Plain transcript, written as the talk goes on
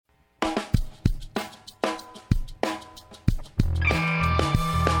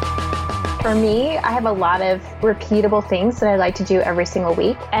For me, I have a lot of repeatable things that I like to do every single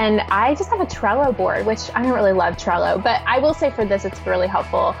week. And I just have a Trello board, which I don't really love Trello, but I will say for this, it's really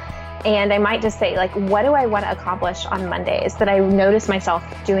helpful. And I might just say, like, what do I want to accomplish on Mondays that I notice myself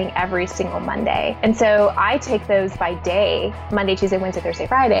doing every single Monday? And so I take those by day, Monday, Tuesday, Wednesday, Thursday,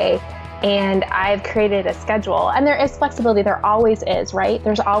 Friday, and I've created a schedule. And there is flexibility. There always is, right?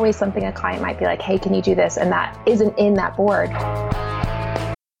 There's always something a client might be like, hey, can you do this? And that isn't in that board.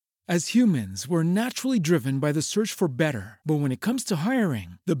 As humans, we're naturally driven by the search for better. But when it comes to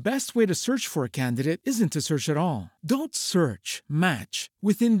hiring, the best way to search for a candidate isn't to search at all. Don't search, match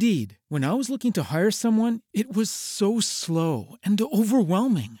with Indeed. When I was looking to hire someone, it was so slow and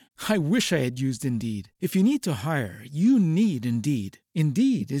overwhelming. I wish I had used Indeed. If you need to hire, you need Indeed.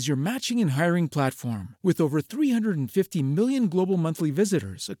 Indeed is your matching and hiring platform with over 350 million global monthly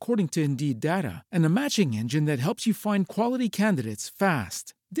visitors, according to Indeed data, and a matching engine that helps you find quality candidates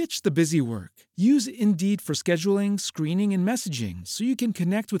fast. Ditch the busy work. Use Indeed for scheduling, screening, and messaging so you can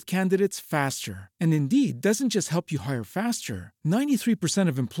connect with candidates faster. And Indeed doesn't just help you hire faster. 93%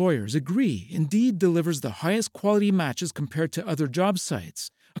 of employers agree Indeed delivers the highest quality matches compared to other job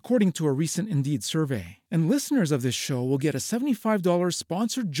sites, according to a recent Indeed survey. And listeners of this show will get a $75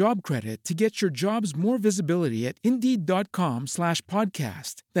 sponsored job credit to get your jobs more visibility at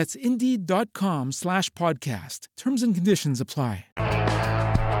Indeed.com/podcast. That's Indeed.com/podcast. Terms and conditions apply.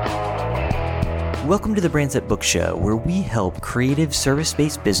 Welcome to the Brands That Book Show, where we help creative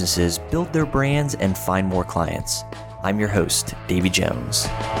service-based businesses build their brands and find more clients. I'm your host, Davey Jones.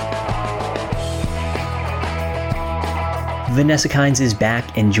 Vanessa Kynes is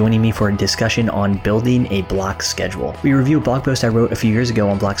back and joining me for a discussion on building a block schedule. We review a blog post I wrote a few years ago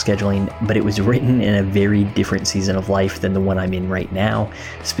on block scheduling, but it was written in a very different season of life than the one I'm in right now.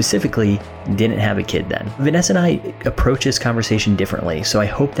 Specifically, didn't have a kid then. Vanessa and I approach this conversation differently, so I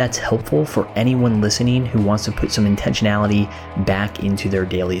hope that's helpful for anyone listening who wants to put some intentionality back into their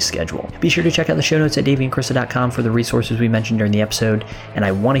daily schedule. Be sure to check out the show notes at daveyandkrista.com for the resources we mentioned during the episode, and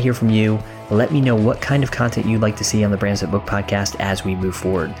I want to hear from you. Let me know what kind of content you'd like to see on the Brands That Book podcast as we move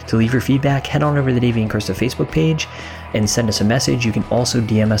forward. To leave your feedback, head on over to the Davey and Krista Facebook page and send us a message. You can also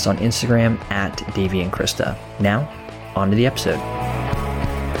DM us on Instagram at Davey and Krista. Now, on to the episode.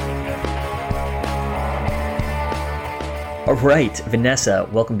 All right, Vanessa,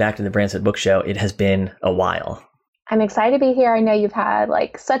 welcome back to the Brands That Book Show. It has been a while. I'm excited to be here. I know you've had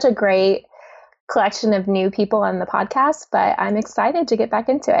like such a great collection of new people on the podcast, but I'm excited to get back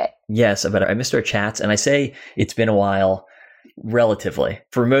into it. Yes, but I missed our chats, and I say it's been a while relatively.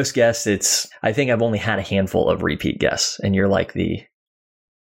 For most guests, I think I've only had a handful of repeat guests, and you're like the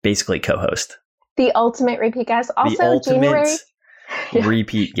basically co-host. The ultimate repeat guest. Also, the ultimate January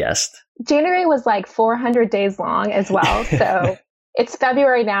repeat guest. January was like 400 days long as well. So it's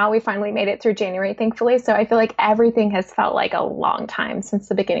February now. We finally made it through January, thankfully. So I feel like everything has felt like a long time since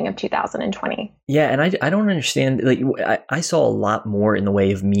the beginning of 2020. Yeah. And I don't understand. Like I saw a lot more in the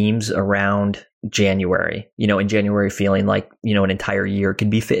way of memes around January, in January feeling like, an entire year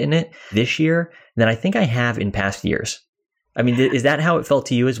could be fit in it this year than I think I have in past years. I mean, is that how it felt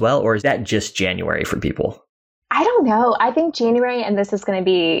to you as well? Or is that just January for people? I don't know. I think January, and this is going to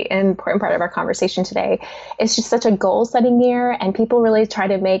be an important part of our conversation today, is just such a goal setting year, and people really try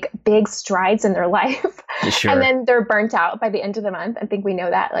to make big strides in their life. Sure. And then they're burnt out by the end of the month. I think we know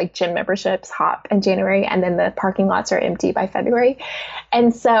that, like gym memberships hop in January, and then the parking lots are empty by February.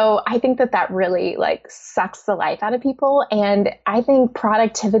 And so I think that really like sucks the life out of people. And I think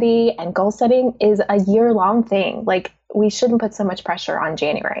productivity and goal setting is a year-long thing. Like, we shouldn't put so much pressure on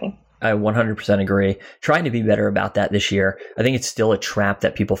January. I 100% agree. Trying to be better about that this year. I think it's still a trap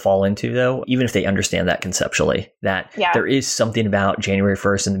that people fall into, though, even if they understand that conceptually, that there is something about January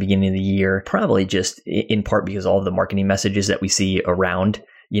 1st in the beginning of the year, probably just in part because all of the marketing messages that we see around,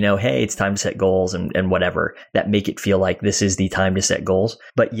 hey, it's time to set goals and whatever, that make it feel like this is the time to set goals.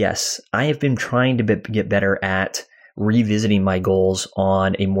 But yes, I have been trying to get better at revisiting my goals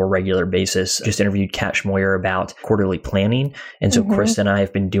on a more regular basis. Just interviewed Kat Schmoyer about quarterly planning. And so Krista and I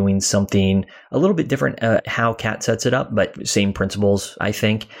have been doing something a little bit different, how Kat sets it up, but same principles, I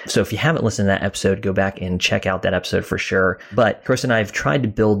think. So if you haven't listened to that episode, go back and check out that episode for sure. But Krista and I have tried to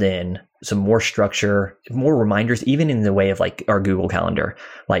build in some more structure, more reminders, even in the way of like our Google Calendar.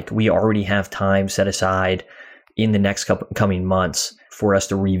 Like, we already have time set aside in the next coming months for us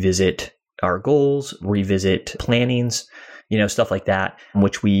to revisit our goals, revisit plannings, stuff like that,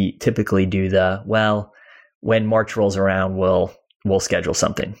 which we typically do when March rolls around, we'll schedule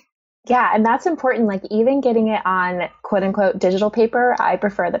something. Yeah, and that's important. Like even getting it on quote unquote digital paper, I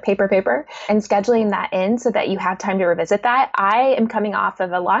prefer the paper, and scheduling that in so that you have time to revisit that. I am coming off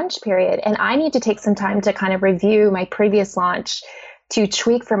of a launch period and I need to take some time to kind of review my previous launch to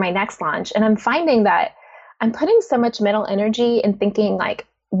tweak for my next launch. And I'm finding that I'm putting so much mental energy in thinking like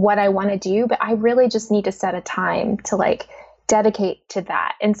what I want to do, but I really just need to set a time to like dedicate to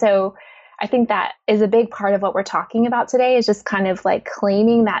that. And so I think that is a big part of what we're talking about today is just kind of like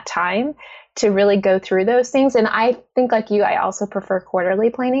claiming that time to really go through those things. And I think like you, I also prefer quarterly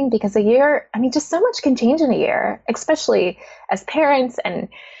planning because a year, I mean, just so much can change in a year, especially as parents. And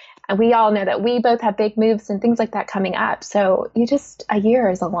we all know that we both have big moves and things like that coming up. So a year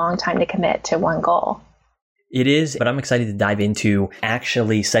is a long time to commit to one goal. It is, but I'm excited to dive into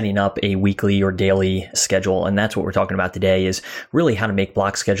actually setting up a weekly or daily schedule. And that's what we're talking about today is really how to make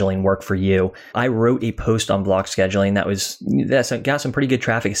block scheduling work for you. I wrote a post on block scheduling that's got some pretty good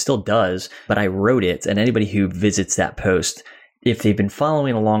traffic. It still does, but I wrote it. And anybody who visits that post, if they've been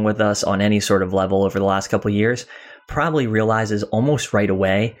following along with us on any sort of level over the last couple of years, probably realizes almost right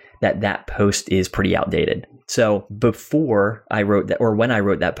away that post is pretty outdated. So before I wrote that, or when I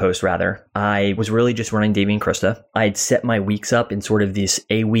wrote that post rather, I was really just running Davey and Krista. I'd set my weeks up in sort of this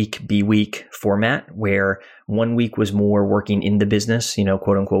A week, B week format where 1 week was more working in the business,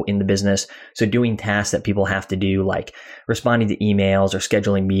 quote unquote in the business. So doing tasks that people have to do, like responding to emails or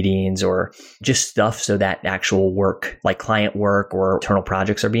scheduling meetings or just stuff so that actual work, like client work or internal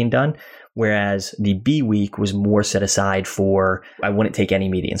projects are being done. Whereas the B week was more set aside for, I wouldn't take any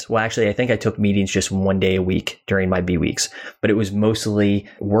meetings. Well, actually, I think I took meetings just 1 day a week during my B weeks, but it was mostly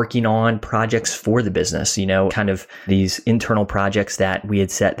working on projects for the business, kind of these internal projects that we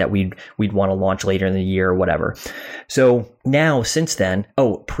had set that we'd want to launch later in the year or whatever. So now since then,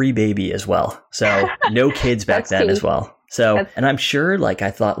 pre-baby as well. So no kids back then as well. So, and I'm sure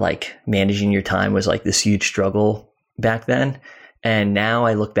I thought managing your time was this huge struggle back then. And now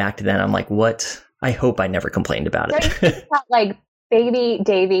I look back to that, I'm like, what? I hope I never complained about it. Baby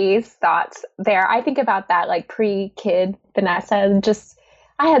Davey's thoughts there. I think about that pre-kid Vanessa, and just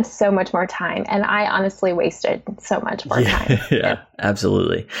I had so much more time and I honestly wasted so much more time. Yeah,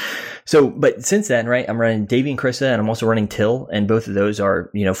 absolutely. So, but since then, right, I'm running Davey and Krista and I'm also running Till, and both of those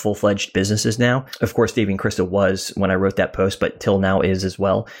are, full-fledged businesses now. Of course, Davey and Krista was when I wrote that post, but Till now is as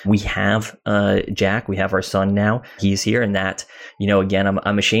well. We have Jack, we have our son now. He's here, and that, again,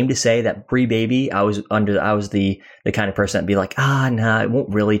 I'm ashamed to say that pre-baby, I was the kind of person that'd be like, it won't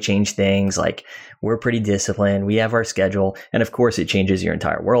really change things. We're pretty disciplined. We have our schedule. And of course, it changes your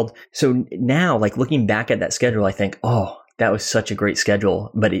entire world. So now, looking back at that schedule, I think, that was such a great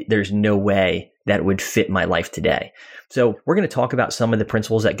schedule, but there's no way that it would fit my life today. So we're going to talk about some of the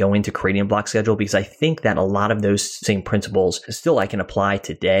principles that go into creating a block schedule, because I think that a lot of those same principles still I can apply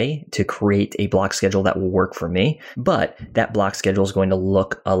today to create a block schedule that will work for me, but that block schedule is going to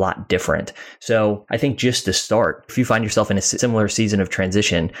look a lot different. So I think just to start, if you find yourself in a similar season of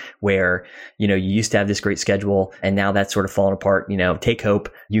transition where, you used to have this great schedule and now that's sort of fallen apart, take hope,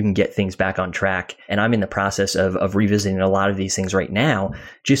 you can get things back on track. And I'm in the process of revisiting a lot of these things right now,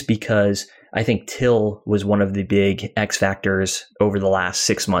 just because I think Till was one of the big X factors over the last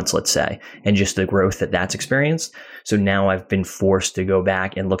 6 months, let's say, and just the growth that's experienced. So now I've been forced to go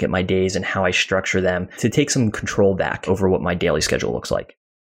back and look at my days and how I structure them to take some control back over what my daily schedule looks like.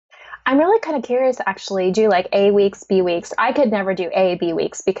 I'm really kind of curious, actually. Do A weeks, B weeks? I could never do A, B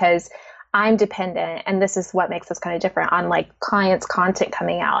weeks because I'm dependent, and this is what makes us kind of different on clients' content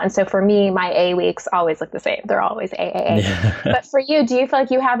coming out. And so for me, my A weeks always look the same. They're always A. Yeah. But for you, do you feel like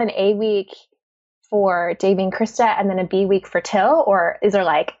you have an A week for Davey and Krista and then a B week for Till? Or is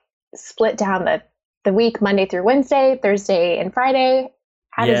there split down the week Monday through Wednesday, Thursday and Friday?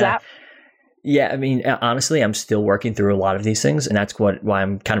 How does that? Yeah, I mean, honestly, I'm still working through a lot of these things, and that's why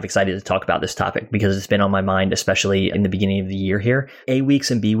I'm kind of excited to talk about this topic, because it's been on my mind, especially in the beginning of the year here. A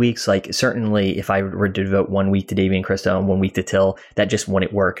weeks and B weeks, certainly if I were to devote 1 week to Davey and Krista and 1 week to Till, that just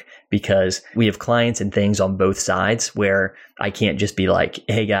wouldn't work, because we have clients and things on both sides where I can't just be like,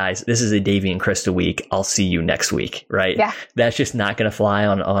 hey guys, this is a Davey and Krista week, I'll see you next week, right? Yeah. That's just not going to fly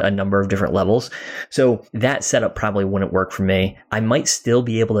on a number of different levels. So that setup probably wouldn't work for me. I might still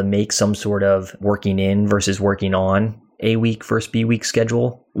be able to make some sort of working in versus working on A week versus B week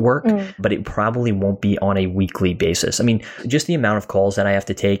schedule work, but it probably won't be on a weekly basis. I mean, just the amount of calls that I have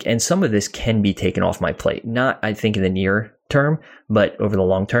to take, and some of this can be taken off my plate. Not, I think, in the near term, but over the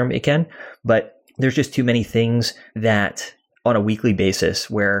long term it can. But there's just too many things that on a weekly basis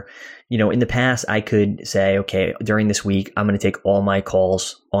where, in the past, I could say, okay, during this week, I'm going to take all my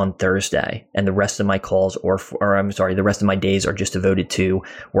calls on Thursday, and the rest of my calls the rest of my days are just devoted to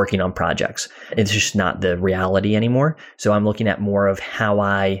working on projects. It's just not the reality anymore. So I'm looking at more of how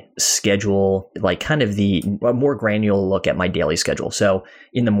I schedule, like kind of a more granular look at my daily schedule. So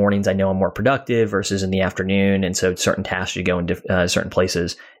in the mornings, I know I'm more productive versus in the afternoon. And so certain tasks should go in certain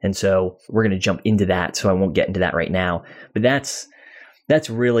places. And so we're going to jump into that. So I won't get into that right now, but that's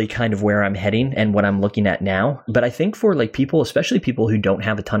really kind of where I'm heading and what I'm looking at now. But I think for like people, especially people who don't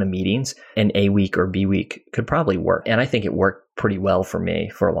have a ton of meetings, an A week or B week could probably work. And I think it worked pretty well for me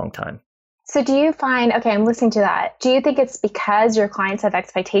for a long time. So do you find, okay, I'm listening to that. Do you think it's because your clients have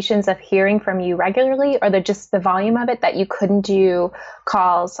expectations of hearing from you regularly, or just the volume of it that you couldn't do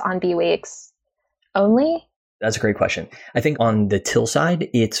calls on B weeks only? That's a great question. I think on the Till side,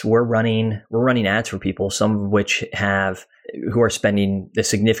 we're running ads for people, some of which who are spending a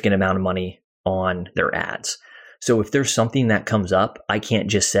significant amount of money on their ads. So if there's something that comes up, I can't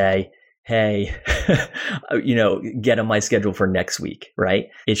just say, hey, get on my schedule for next week, right?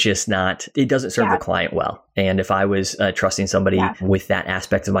 It's just not, it doesn't serve the client well. And if I was trusting somebody with that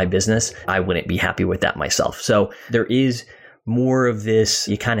aspect of my business, I wouldn't be happy with that myself. So there is more of this,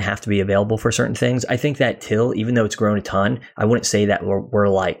 you kind of have to be available for certain things. I think that Till, even though it's grown a ton, I wouldn't say that we're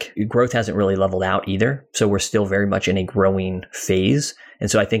like, growth hasn't really leveled out either. So we're still very much in a growing phase.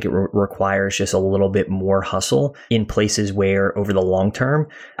 And so I think it requires just a little bit more hustle in places where over the long term,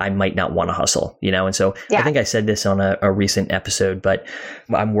 I might not want to hustle, And so I think I said this on a recent episode, but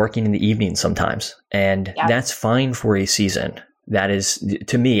I'm working in the evening sometimes, and that's fine for a season. That is,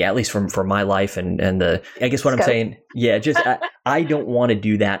 to me, at least for my life and I guess what I'm saying, I don't want to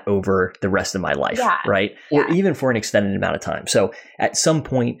do that over the rest of my life, right? Or even for an extended amount of time. So at some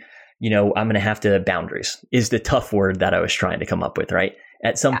point, I'm going to have to, boundaries is the tough word that I was trying to come up with, right?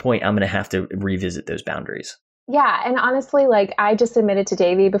 At some point, I'm going to have to revisit those boundaries. Yeah. And honestly, like I just admitted to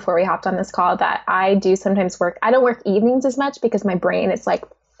Davey before we hopped on this call that I do sometimes I don't work evenings as much because my brain is like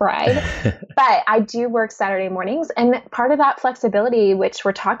fried, but I do work Saturday mornings. And part of that flexibility, which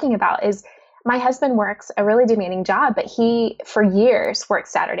we're talking about, is my husband works a really demanding job, but he for years worked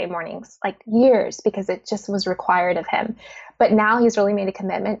Saturday mornings, like years, because it just was required of him. But now he's really made a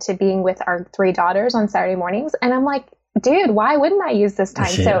commitment to being with our 3 daughters on Saturday mornings. And I'm like, dude, why wouldn't I use this time?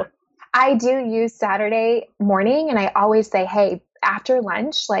 Yeah. So I do use Saturday morning, and I always say, hey, after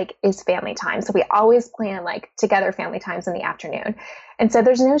lunch, like, is family time. So we always plan like together family times in the afternoon. And so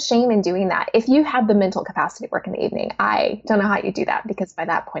there's no shame in doing that. If you have the mental capacity to work in the evening, I don't know how you do that, because by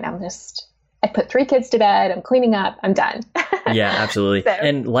that point, I put 3 kids to bed, I'm cleaning up, I'm done. Yeah, absolutely. So,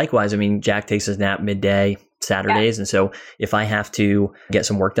 and likewise, I mean, Jack takes his nap midday Saturdays. Yeah. And so if I have to get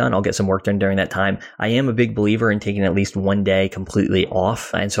some work done, I'll get some work done during that time. I am a big believer in taking at least one day completely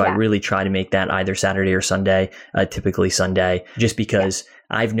off. And so I really try to make that either Saturday or Sunday, typically Sunday, just because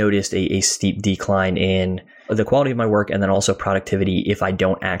I've noticed a steep decline in the quality of my work and then also productivity if I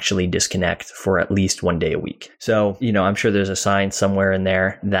don't actually disconnect for at least one day a week. So, I'm sure there's a science somewhere in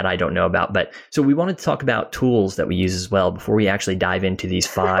there that I don't know about. But so we wanted to talk about tools that we use as well before we actually dive into these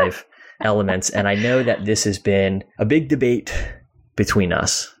 5 elements. And I know that this has been a big debate between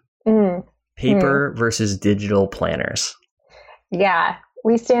us. Paper versus digital planners. Yeah,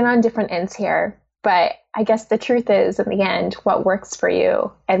 we stand on different ends here. But I guess the truth is, in the end, what works for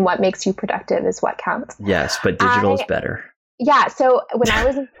you and what makes you productive is what counts. Yes, but digital is better. Yeah. So when I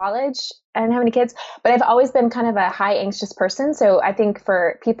was in college, I didn't have any kids, but I've always been kind of a high anxious person. So I think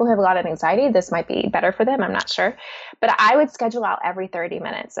for people who have a lot of anxiety, this might be better for them. I'm not sure. But I would schedule out every 30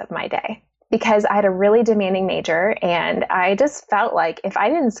 minutes of my day, because I had a really demanding major, and I just felt like if I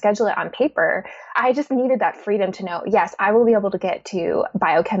didn't schedule it on paper, I just needed that freedom to know, yes, I will be able to get to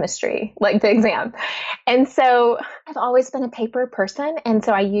biochemistry, like the exam. And so I've always been a paper person. And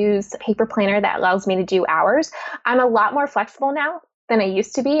so I use a paper planner that allows me to do hours. I'm a lot more flexible now than I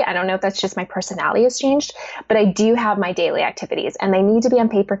used to be. I don't know if that's just my personality has changed, but I do have my daily activities, and they need to be on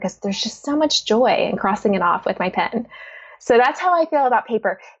paper because there's just so much joy in crossing it off with my pen. So that's how I feel about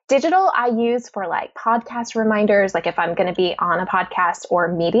paper. Digital, I use for like podcast reminders, like if I'm going to be on a podcast or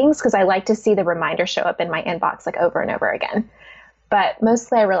meetings, because I like to see the reminder show up in my inbox like over and over again. But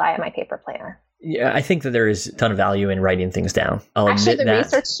mostly I rely on my paper planner. Yeah, I think that there is a ton of value in writing things down. Actually, the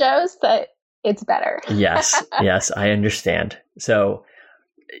research shows that it's better. Yes, I understand. So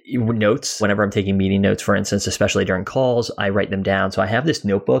notes whenever I'm taking meeting notes, for instance, especially during calls. I write them down. So I have this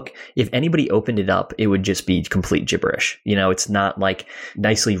notebook. If anybody opened it up, it would just be complete gibberish. It's not like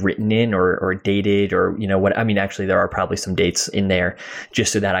nicely written in or dated or, what. I mean, actually, there are probably some dates in there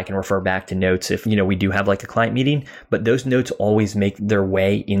just so that I can refer back to notes if, we do have like a client meeting. But those notes always make their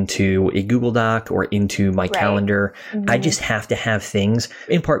way into a Google Doc or into my calendar. Mm-hmm. I just have to have things,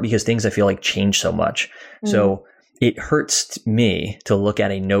 in part because things I feel like change so much. Mm-hmm. So it hurts me to look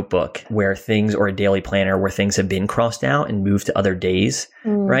at a notebook where things, or a daily planner where things have been crossed out and moved to other days,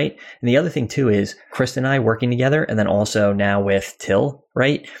 right? And the other thing too is Krista and I working together, and then also now with Till,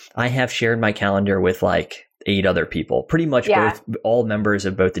 right? I have shared my calendar with like 8 other people, pretty much all members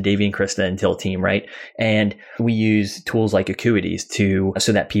of both the Davey and Krista and Till team, right? And we use tools like Acuities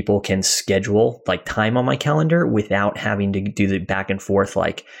so that people can schedule like time on my calendar without having to do the back and forth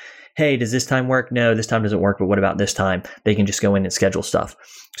like, hey, does this time work? No, this time doesn't work, but what about this time? They can just go in and schedule stuff.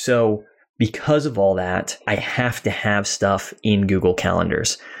 So because of all that, I have to have stuff in Google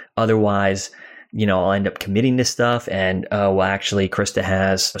Calendars. Otherwise, I'll end up committing this stuff and, actually Krista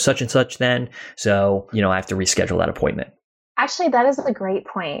has such and such then. So, I have to reschedule that appointment. Actually, that is a great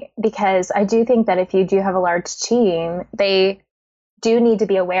point, because I do think that if you do have a large team, they do need to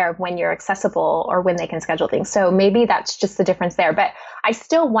be aware of when you're accessible or when they can schedule things. So maybe that's just the difference there. But I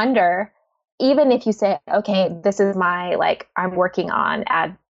still wonder, even if you say, okay, this is I'm working on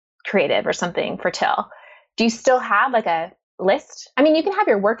ad creative or something for Till, do you still have like a list? I mean, you can have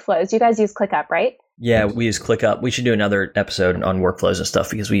your workflows. You guys use ClickUp, right? Yeah, we use ClickUp. We should do another episode on workflows and stuff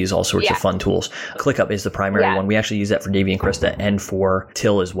because we use all sorts of fun tools. ClickUp is the primary one. We actually use that for Davey and Krista and for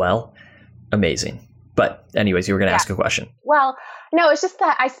Till as well. Amazing. But anyways, you were going to ask a question. Well, no, it's just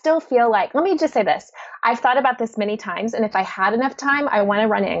that I still feel like, let me just say this. I've thought about this many times, and if I had enough time, I want to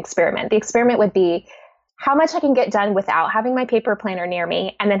run an experiment. The experiment would be how much I can get done without having my paper planner near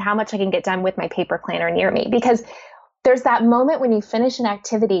me, and then how much I can get done with my paper planner near me. Because there's that moment when you finish an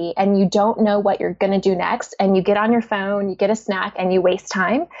activity and you don't know what you're going to do next, and you get on your phone, you get a snack, and you waste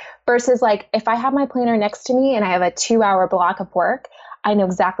time. Versus like if I have my planner next to me and I have a 2-hour block of work, I know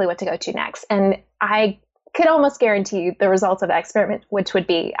exactly what to go to next. And I could almost guarantee you the results of that experiment, which would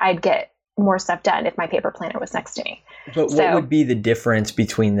be I'd get more stuff done if my paper planner was next to me. But what would be the difference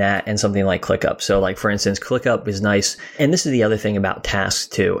between that and something like ClickUp? So like, for instance, ClickUp is nice. And this is the other thing about tasks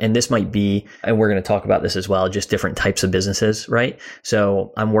too. And this might be, and we're going to talk about this as well, just different types of businesses, right?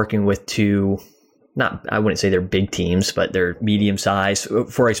 So I'm working with 2, I wouldn't say they're big teams, but they're medium size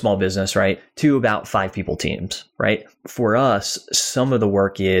for a small business, right? 2 about 5 people teams, right? For us, some of the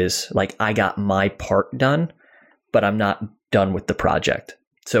work is like, I got my part done, but I'm not done with the project.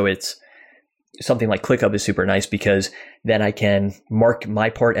 So it's something like ClickUp is super nice because then I can mark my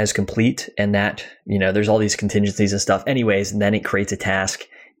part as complete, and that, there's all these contingencies and stuff anyways. And then it creates a task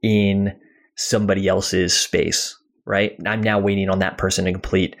in somebody else's space. Right? I'm now waiting on that person to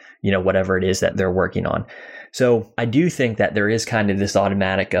complete, whatever it is that they're working on. So I do think that there is kind of this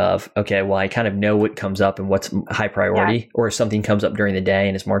automatic of, okay, well, I kind of know what comes up and what's high priority, or if something comes up during the day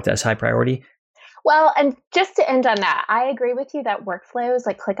and is marked as high priority. Well, and just to end on that, I agree with you that workflows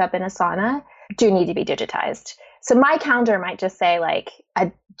like ClickUp and Asana do need to be digitized. So my calendar might just say like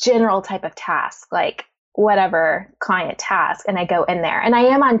a general type of task, like whatever client task, and I go in there. And I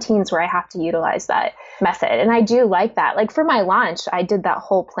am on teams where I have to utilize that method. And I do like that. Like for my launch, I did that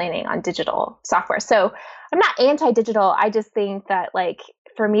whole planning on digital software. So I'm not anti-digital. I just think that like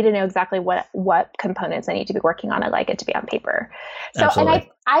for me to know exactly what components I need to be working on, I like it to be on paper. So, Absolutely. And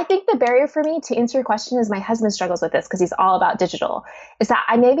I think the barrier for me to answer your question is my husband struggles with this because he's all about digital, is that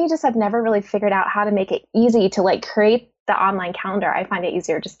I maybe just have never really figured out how to make it easy to like create the online calendar. I find it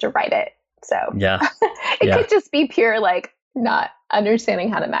easier just to write it. So it could just be pure, like not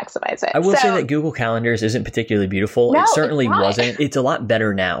understanding how to maximize it. I will say that Google Calendars isn't particularly beautiful. No, it certainly wasn't. It's a lot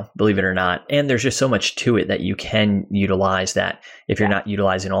better now, believe it or not. And there's just so much to it that you can utilize that if you're not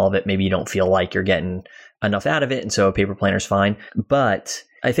utilizing all of it, maybe you don't feel like you're getting enough out of it. And so a paper planner is fine. But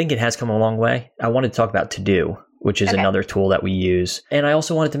I think it has come a long way. I wanted to talk about To-Do, which is another tool that we use. And I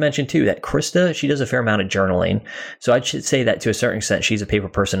also wanted to mention too that Krista, she does a fair amount of journaling. So I should say that to a certain extent, she's a paper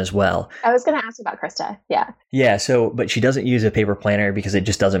person as well. I was going to ask about Krista. Yeah. Yeah. So, but she doesn't use a paper planner because it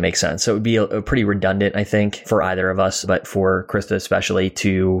just doesn't make sense. So it would be a pretty redundant, I think, for either of us, but for Krista especially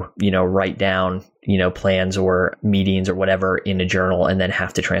to, write down plans or meetings or whatever in a journal and then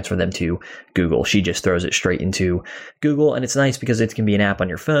have to transfer them to Google. She just throws it straight into Google. And it's nice because it can be an app on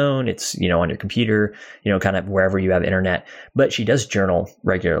your phone. It's, on your computer, kind of wherever you have internet. But she does journal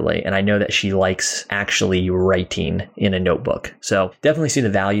regularly. And I know that she likes actually writing in a notebook. So definitely see the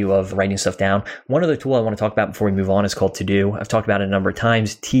value of writing stuff down. One other tool I want to talk about before we move on is called To-Do. I've talked about it a number of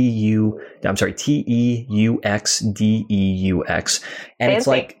times. TEUXDEUX. And it's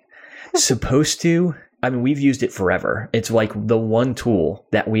like supposed to, we've used it forever. It's like the one tool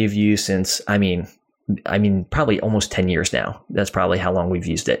that we've used since, probably almost 10 years now. That's probably how long we've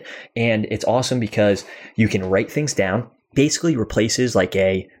used it. And it's awesome because you can write things down, basically replaces like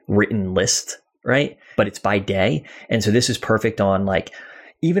a written list, right? But it's by day. And so this is perfect on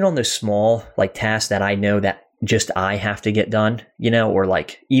even on those small tasks that I know that just I have to get done, or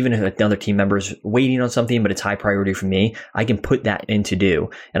even if another team member's waiting on something, but it's high priority for me, I can put that in To Do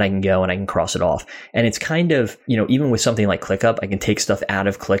and I can go and I can cross it off. And it's kind of, even with something like ClickUp, I can take stuff out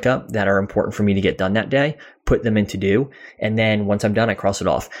of ClickUp that are important for me to get done that day, put them in To Do. And then once I'm done, I cross it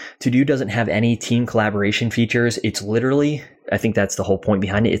off. To Do doesn't have any team collaboration features. It's literally, I think that's the whole point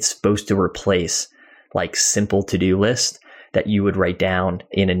behind it. It's supposed to replace simple to-do list that you would write down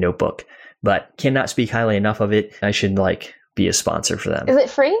in a notebook. But cannot speak highly enough of it. I should be a sponsor for them. Is it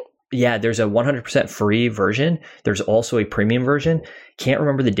free? Yeah, there's a 100% free version. There's also a premium version. Can't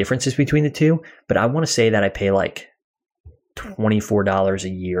remember the differences between the two, but I want to say that I pay $24 a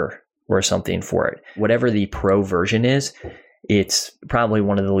year or something for it. Whatever the pro version is, it's probably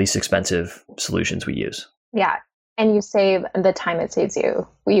one of the least expensive solutions we use. Yeah. And you save the time it saves you.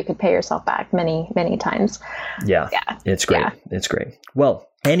 You could pay yourself back many, many times. Yeah. It's great. Yeah. It's great. Well,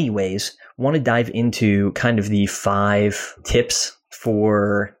 anyways, want to dive into kind of the 5 tips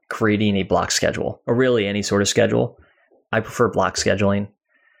for creating a block schedule, or really any sort of schedule. I prefer block scheduling.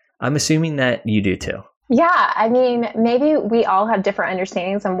 I'm assuming that you do too. Yeah. Maybe we all have different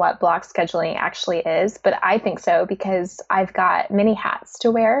understandings on what block scheduling actually is, but I think so because I've got many hats to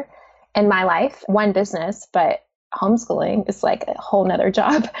wear in my life. One business, but homeschooling is a whole nother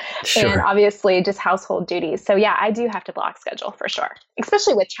job. Sure. And obviously just household duties. So yeah, I do have to block schedule for sure,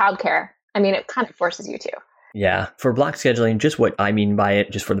 especially with childcare. It kind of forces you to. Yeah. For block scheduling, just what I mean by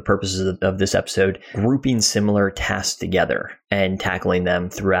it, just for the purposes of this episode, grouping similar tasks together and tackling them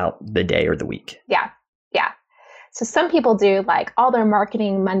throughout the day or the week. Yeah. So some people do all their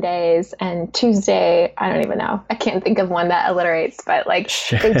marketing Mondays and Tuesday. I don't even know. I can't think of one that alliterates, but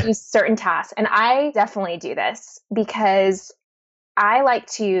sure. They do certain tasks. And I definitely do this because I like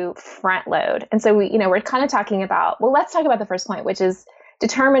to front load. And so we're kind of talking about, let's talk about the first point, which is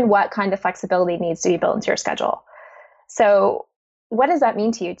determine what kind of flexibility needs to be built into your schedule. So what does that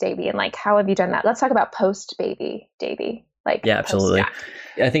mean to you, Davey? And how have you done that? Let's talk about post baby, Davey. Yeah, absolutely.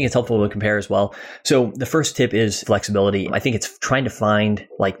 I think it's helpful to compare as well. So the first tip is flexibility. I think it's trying to find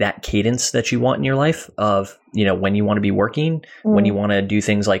that cadence that you want in your life of, when you want to be working, when you want to do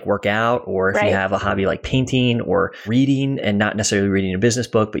things like work out, or if you have a hobby like painting or reading, and not necessarily reading a business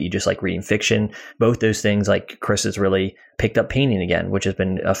book, but you just like reading fiction. Both those things, Chris has really picked up painting again, which has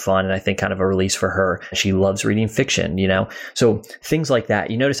been a fun and I think kind of a release for her. She loves reading fiction, So things like that.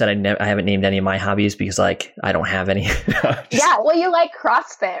 You notice that I haven't named any of my hobbies because I don't have any. Yeah, well, you like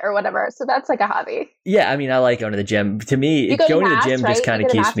CrossFit or whatever, so that's a hobby. Yeah, I like going to the gym. To me, going to the gym just kind of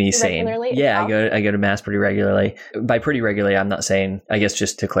keeps me sane. Yeah, I go to Mass pretty regularly. By pretty regularly, I'm not saying, I guess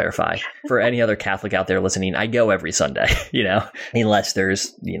just to clarify, for any other Catholic out there listening, I go every Sunday, unless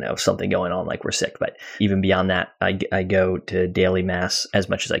there's, something going on like we're sick. But even beyond that, I go to daily Mass as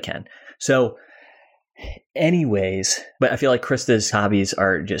much as I can. So anyways, but I feel like Krista's hobbies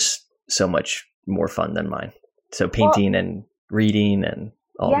are just so much more fun than mine. So painting and reading and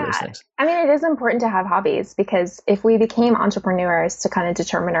all those things. It is important to have hobbies because if we became entrepreneurs to kind of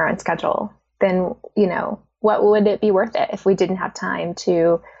determine our own schedule, then, what would it be worth it if we didn't have time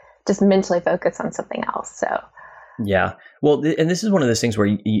to just mentally focus on something else? So, yeah. Well, and this is one of those things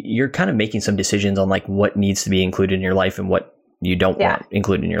where you're kind of making some decisions on what needs to be included in your life and what you don't want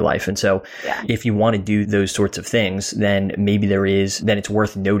included in your life. And so if you want to do those sorts of things, then maybe then it's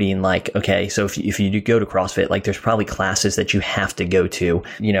worth noting okay, so if you do go to CrossFit, there's probably classes that you have to go to,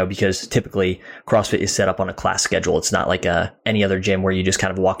 because typically CrossFit is set up on a class schedule. It's not like any other gym where you just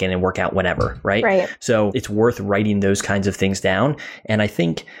kind of walk in and work out whenever, right? Right. So it's worth writing those kinds of things down. And I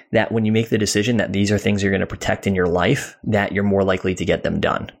think that when you make the decision that these are things you're going to protect in your life, that you're more likely to get them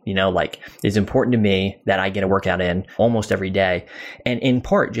done. It's important to me that I get a workout in almost every day. day. And in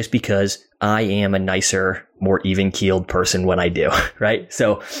part just because I am a nicer, more even-keeled person when I do, right?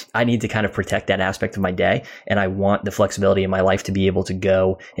 So I need to kind of protect that aspect of my day. And I want the flexibility in my life to be able to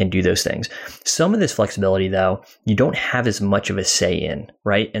go and do those things. Some of this flexibility, though, you don't have as much of a say in,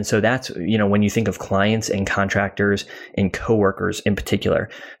 right? And so that's, when you think of clients and contractors and coworkers in particular.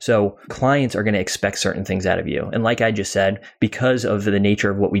 So clients are going to expect certain things out of you. And like I just said, because of the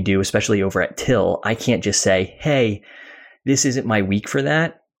nature of what we do, especially over at Till, I can't just say, hey, this isn't my week for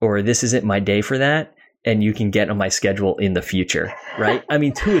that, or this isn't my day for that, and you can get on my schedule in the future, right? I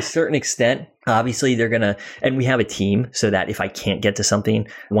mean, to a certain extent, obviously they're going to, and we have a team so that if I can't get to something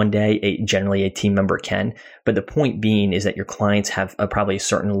one day, generally a team member can. But the point being is that your clients have probably a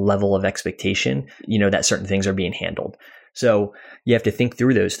certain level of expectation, that certain things are being handled. So you have to think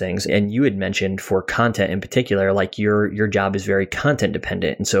through those things. And you had mentioned for content in particular, like your job is very content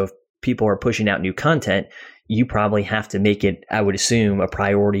dependent. And so if people are pushing out new content, you probably have to make it, I would assume, a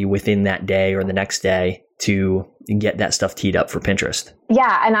priority within that day or the next day to get that stuff teed up for Pinterest.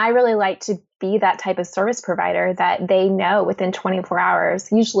 Yeah. And I really like to be that type of service provider that they know within 24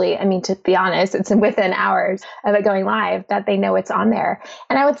 hours, usually, to be honest, it's within hours of it going live that they know it's on there.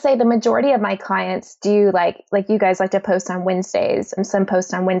 And I would say the majority of my clients do like you guys like to post on Wednesdays, and some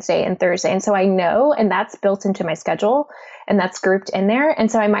post on Wednesday and Thursday. And so I know, and that's built into my schedule and that's grouped in there.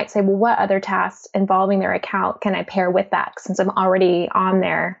 And so I might say, well, what other tasks involving their account can I pair with that? Since I'm already on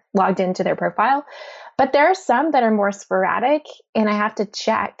there, logged into their profile. But there are some that are more sporadic, and I have to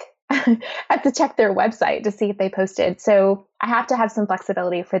check. I have to check their website to see if they posted. So I have to have some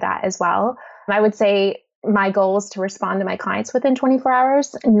flexibility for that as well. I would say my goal is to respond to my clients within 24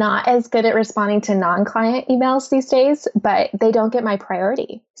 hours. Not as good at responding to non-client emails these days, but they don't get my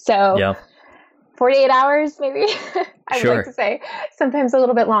priority. So yeah. 48 hours, maybe, I would like to say, sometimes a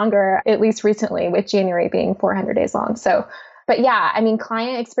little bit longer, at least recently, with January being 400 days long. So, but yeah,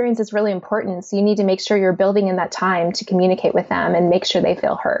 client experience is really important. So you need to make sure you're building in that time to communicate with them and make sure they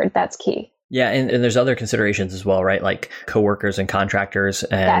feel heard. That's key. Yeah. And there's other considerations as well, right? Like coworkers and contractors.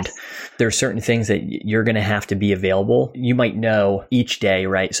 And there are certain things that you're going to have to be available. You might know each day,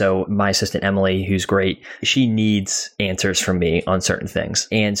 right? So my assistant, Emily, who's great, she needs answers from me on certain things.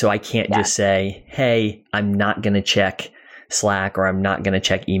 And so I can't just say, hey, I'm not going to check Slack or I'm not going to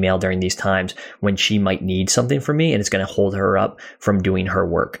check email during these times when she might need something from me and it's going to hold her up from doing her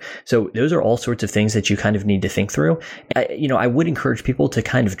work. So those are all sorts of things that you kind of need to think through. I would encourage people to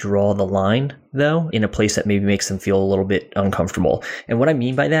kind of draw the line though in a place that maybe makes them feel a little bit uncomfortable. And what I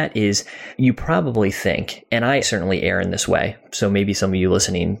mean by that is you probably think, and I certainly err in this way, so maybe some of you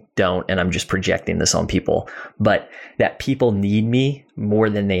listening don't, and I'm just projecting this on people, but that people need me more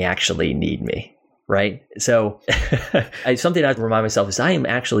than they actually need me. Right. So something I have to remind myself is I am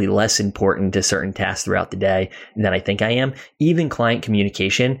actually less important to certain tasks throughout the day than I think I am. Even client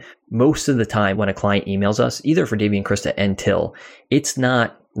communication, most of the time when a client emails us, either for Davey and Krista and Till, it's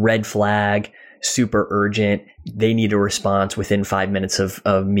not red flag, super urgent. They need a response within 5 minutes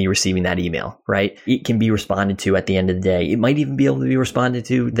of me receiving that email, right? It can be responded to at the end of the day. It might even be able to be responded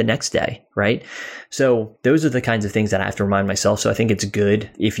to the next day, right? So those are the kinds of things that I have to remind myself. So I think it's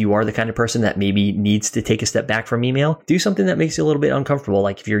good if you are the kind of person that maybe needs to take a step back from email, do something that makes you a little bit uncomfortable.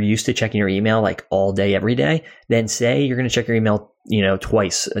 Like if you're used to checking your email like all day, every day, then say you're going to check your email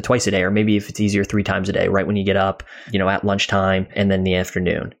twice a day, or maybe if it's easier, 3 times a day, right when you get up, at lunchtime and then the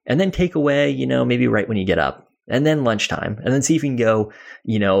afternoon, and then take away, maybe right when you get up and then lunchtime, and then see if you can go,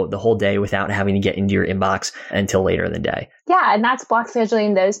 the whole day without having to get into your inbox until later in the day. Yeah. And that's block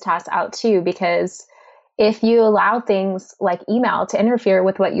scheduling those tasks out too, because if you allow things like email to interfere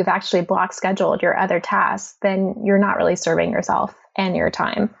with what you've actually block scheduled, your other tasks, then you're not really serving yourself and your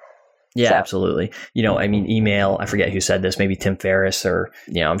time. Yeah, so. Absolutely. Email, I forget who said this, maybe Tim Ferriss or,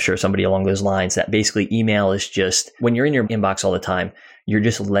 I'm sure somebody along those lines, that basically email is just, when you're in your inbox all the time, you're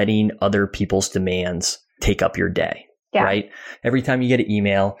just letting other people's demands take up your day. Yeah. Right? Every time you get an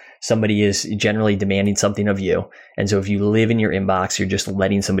email, somebody is generally demanding something of you. And so if you live in your inbox, you're just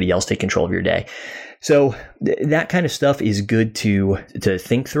letting somebody else take control of your day. So that kind of stuff is good to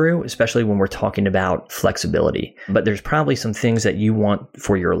think through, especially when we're talking about flexibility. But there's probably some things that you want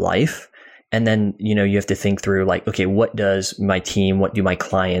for your life. And then, you have to think through like, okay, what does my team, what do my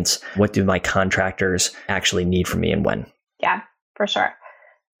clients, what do my contractors actually need from me and when? Yeah, for sure.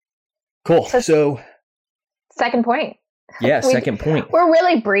 Cool. So second point. Yeah, second point. We're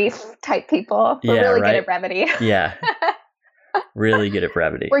really brief type people. We're really good at brevity. Yeah. Really good at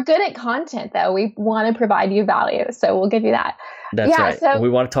brevity. We're good at content, though. We want to provide you value. So we'll give you that. That's right. So, we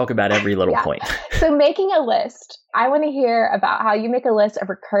want to talk about every little point. So making a list. I want to hear about how you make a list of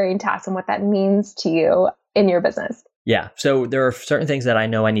recurring tasks and what that means to you in your business. Yeah. So there are certain things that I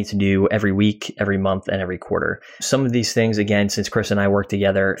know I need to do every week, every month, and every quarter. Some of these things, again, since Chris and I work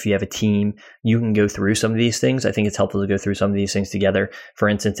together, if you have a team, you can go through some of these things. I think it's helpful to go through some of these things together. For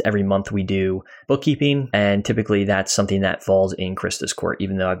instance, every month we do bookkeeping, and typically that's something that falls in Krista's court,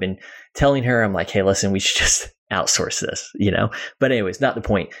 even though I've been telling her, I'm like, hey, listen, we should just outsource this, But anyways, not the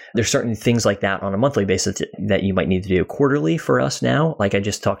point. There's certain things like that on a monthly basis that you might need to do. Quarterly for us now, like I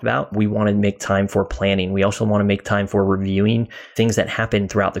just talked about, we want to make time for planning. We also want to make time for reviewing things that happen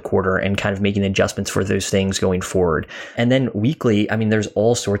throughout the quarter and kind of making adjustments for those things going forward. And then weekly, there's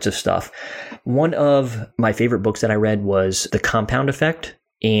all sorts of stuff. One of my favorite books that I read was The Compound Effect.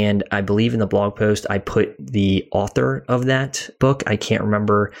 And I believe in the blog post, I put the author of that book. I can't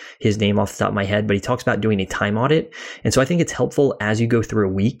remember his name off the top of my head, but he talks about doing a time audit. And so I think it's helpful as you go through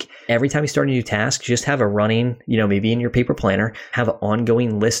a week, every time you start a new task, just have a running, maybe in your paper planner, have an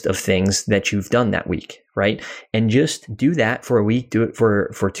ongoing list of things that you've done that week, right? And just do that for a week, do it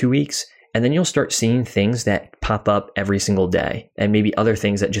for 2 weeks. And then you'll start seeing things that pop up every single day and maybe other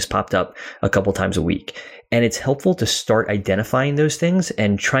things that just popped up a couple times a week. And it's helpful to start identifying those things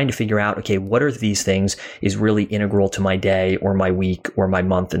and trying to figure out, okay, what are these things is really integral to my day or my week or my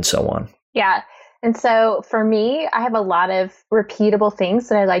month and so on. Yeah. And so for me, I have a lot of repeatable things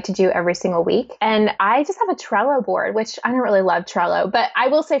that I like to do every single week. And I just have a Trello board, which I don't really love Trello, but I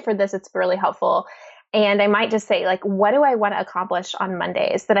will say for this, it's really helpful. And I might just say, what do I want to accomplish on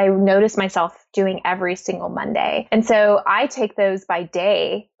Mondays that I notice myself doing every single Monday? And so I take those by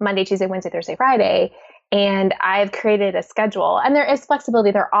day, Monday, Tuesday, Wednesday, Thursday, Friday, and I've created a schedule. And there is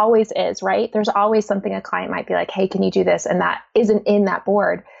flexibility. There always is, right? There's always something a client might be like, hey, can you do this? And that isn't in that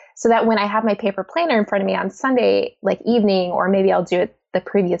board. So that when I have my paper planner in front of me on Sunday, evening, or maybe I'll do it the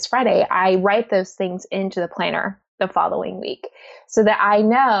previous Friday, I write those things into the planner the following week so that I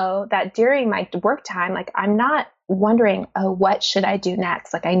know that during my work time, I'm not wondering, oh, what should I do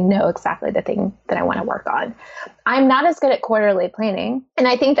next? I know exactly the thing that I want to work on. I'm not as good at quarterly planning. And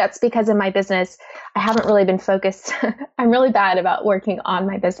I think that's because in my business, I haven't really been focused. I'm really bad about working on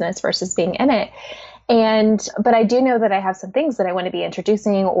my business versus being in it. But I do know that I have some things that I want to be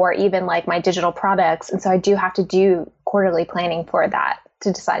introducing or even my digital products. And so I do have to do quarterly planning for that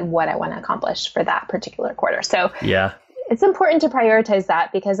to decide what I want to accomplish for that particular quarter. So yeah, it's important to prioritize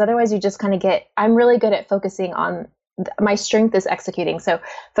that because otherwise you just kind of I'm really good at focusing on, my strength is executing. So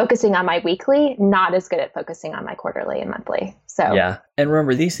focusing on my weekly, not as good at focusing on my quarterly and monthly. So yeah. And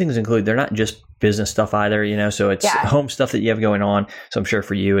remember, these things include, they're not just business stuff either, so it's home stuff that you have going on. So I'm sure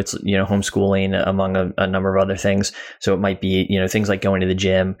for you, it's, homeschooling among a number of other things. So it might be, things like going to the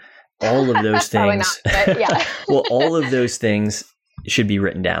gym, all of those things. Not, but yeah. Well, all of those things should be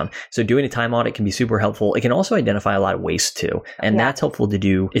written down. So doing a time audit can be super helpful. It can also identify a lot of waste too. And that's helpful to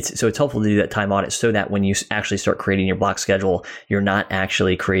do. It's helpful to do that time audit so that when you actually start creating your block schedule, you're not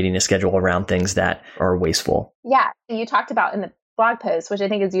actually creating a schedule around things that are wasteful. Yeah. You talked about in the blog post, which I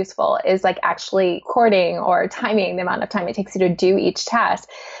think is useful, is actually recording or timing the amount of time it takes you to do each task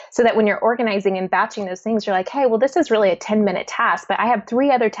so that when you're organizing and batching those things, you're like, hey, well, this is really a 10-minute task, but I have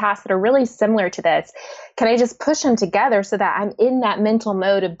 3 other tasks that are really similar to this. Can I just push them together so that I'm in that mental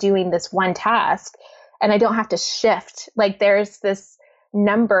mode of doing this one task and I don't have to shift? There's this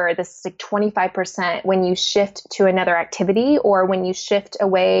number, this 25% when you shift to another activity or when you shift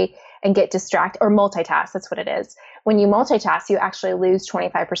away and get distracted or multitask. That's what it is. When you multitask, you actually lose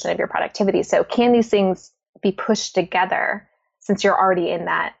 25% of your productivity. So can these things be pushed together since you're already in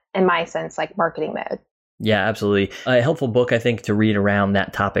that, in my sense, marketing mode? Yeah, absolutely. A helpful book, I think, to read around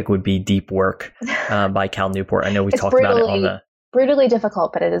that topic would be Deep Work by Cal Newport. I know we talked about it on the... Brutally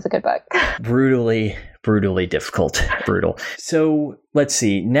difficult, but it is a good book. Brutally difficult. Brutal. So let's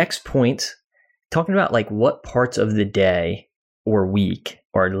see. Next point, talking about what parts of the day or week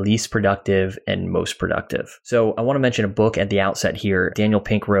are least productive and most productive. So I want to mention a book at the outset here. Daniel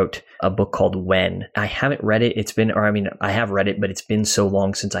Pink wrote a book called When. I haven't read it. I have read it, but it's been so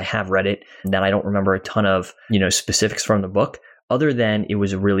long since I have read it that I don't remember a ton of, specifics from the book other than it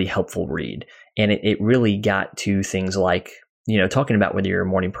was a really helpful read. And it really got to things like, talking about whether you're a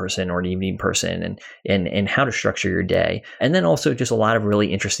morning person or an evening person and how to structure your day. And then also just a lot of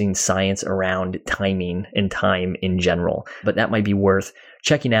really interesting science around timing and time in general. But that might be worth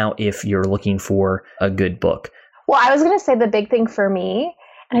checking out if you're looking for a good book. Well, I was going to say the big thing for me,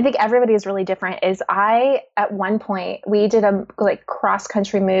 and I think everybody is really different, is at one point, we did a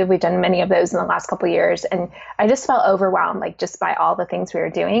cross-country move. We've done many of those in the last couple of years. And I just felt overwhelmed, just by all the things we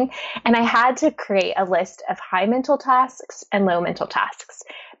were doing. And I had to create a list of high mental tasks and low mental tasks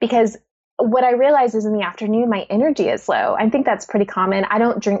because what I realize is in the afternoon, my energy is low. I think that's pretty common. I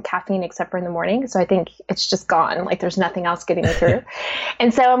don't drink caffeine except for in the morning. So I think it's just gone. Like there's nothing else getting me through.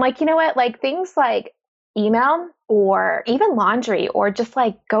 And so I'm like, you know what? Like things like email or even laundry or just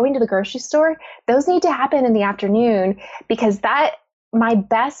like going to the grocery store, those need to happen in the afternoon because my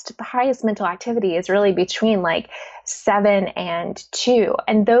best, highest mental activity is really between like 7 and 2.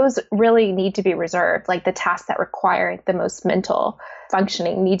 And those really need to be reserved. Like the tasks that require the most mental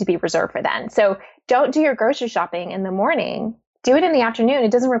functioning need to be reserved for then. So don't do your grocery shopping in the morning. Do it in the afternoon.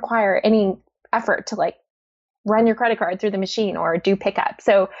 It doesn't require any effort to like run your credit card through the machine or do pickup.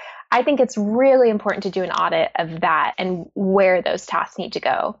 So I think it's really important to do an audit of that and where those tasks need to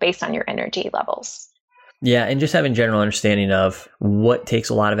go based on your energy levels. Yeah, and just having general understanding of what takes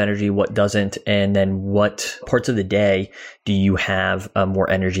a lot of energy, what doesn't, and then what parts of the day do you have more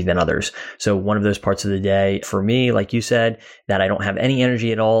energy than others. So one of those parts of the day for me, like you said, that I don't have any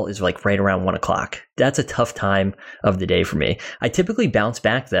energy at all is like right around 1 o'clock. That's a tough time of the day for me. I typically bounce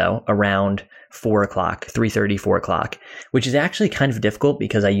back though around 4 o'clock, 3:30, 4 o'clock, which is actually kind of difficult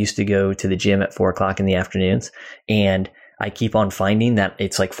because I used to go to the gym at 4 o'clock in the afternoons, and I keep on finding that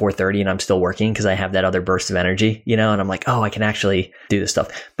it's like 4:30 and I'm still working because I have that other burst of energy, and I'm like, oh, I can actually do this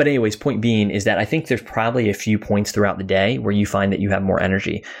stuff. But anyways, point being is that I think there's probably a few points throughout the day where you find that you have more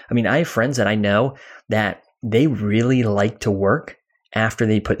energy. I mean, I have friends that I know that they really like to work after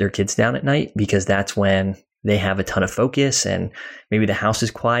they put their kids down at night because that's when they have a ton of focus and maybe the house is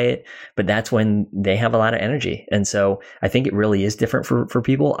quiet, but that's when they have a lot of energy. And so I think it really is different for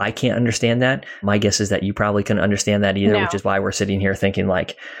people. I can't understand that. My guess is that you probably couldn't understand that either, which is why we're sitting here thinking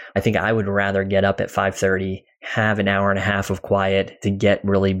like, I think I would rather get up at 5:30, have an hour and a half of quiet to get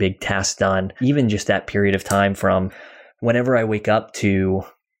really big tasks done. Even just that period of time from whenever I wake up to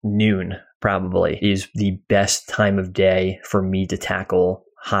noon probably is the best time of day for me to tackle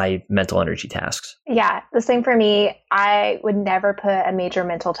high mental energy tasks. Yeah, the same for me. I would never put a major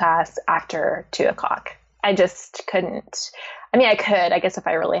mental task after 2 o'clock. I just couldn't. I mean, I could, I guess, if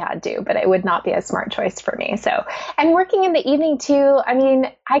I really had to, but it would not be a smart choice for me. So, and working in the evening too, I mean,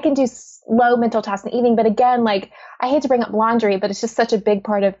 I can do low mental tasks in the evening, but again, like, I hate to bring up laundry, but it's just such a big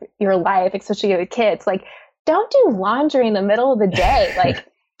part of your life, especially with kids. Like, don't do laundry in the middle of the day. Like,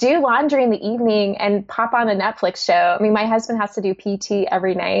 do laundry in the evening and pop on a Netflix show. I mean, my husband has to do PT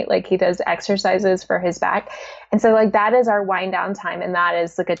every night. Like he does exercises for his back. And so like that is our wind down time. And that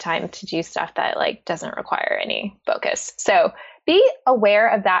is a good time to do stuff that like doesn't require any focus. So be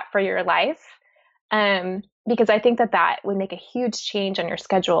aware of that for your life. Because I think that would make a huge change on your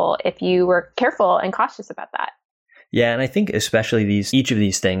schedule if you were careful and cautious about that. Yeah. And I think especially each of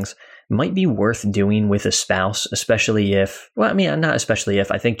these things might be worth doing with a spouse, especially if, well, I mean, not especially if,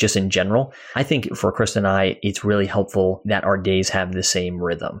 I think just in general. I think for Krista and I, it's really helpful that our days have the same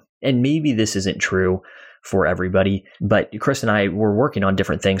rhythm. And maybe this isn't true for everybody, but Krista and I, we're working on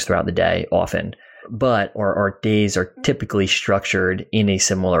different things throughout the day often. But our days are typically structured in a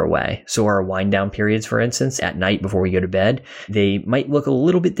similar way. So our wind down periods, for instance, at night before we go to bed, they might look a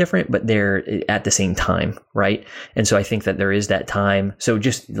little bit different, but they're at the same time, right? And so I think that there is that time. So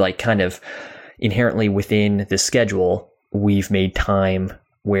just like kind of inherently within the schedule, we've made time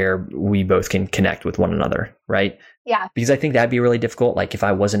where we both can connect with one another, right? Yeah. Because I think that'd be really difficult. Like if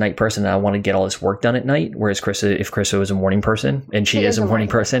I was a night person and I want to get all this work done at night, whereas if Krista was a morning person and she is a morning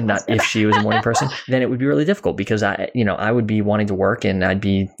person, not if she was a morning person, then it would be really difficult because I would be wanting to work and I'd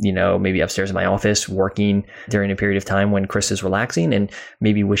be, maybe upstairs in my office working during a period of time when Krista's relaxing and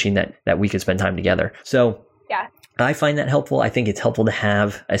maybe wishing that we could spend time together. So yeah. I find that helpful. I think it's helpful to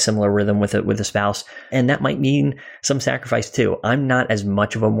have a similar rhythm with a spouse, and that might mean some sacrifice too. I'm not as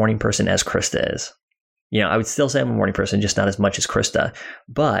much of a morning person as Krista is. I would still say I'm a morning person, just not as much as Krista.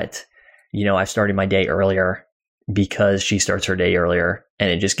 But, I've started my day earlier because she starts her day earlier, and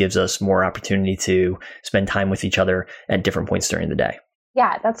it just gives us more opportunity to spend time with each other at different points during the day.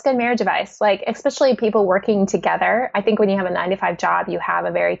 Yeah, that's good marriage advice. Like, especially people working together. I think when you have a 9-to-5 job, you have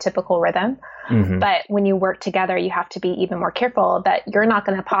a very typical rhythm. Mm-hmm. But when you work together, you have to be even more careful that you're not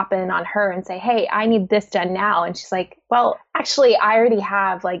going to pop in on her and say, hey, I need this done now. And she's like, well, actually, I already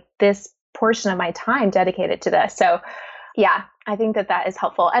have like this portion of my time dedicated to this. So yeah, I think that is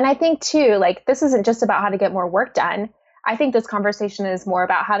helpful. And I think too, like, this isn't just about how to get more work done. I think this conversation is more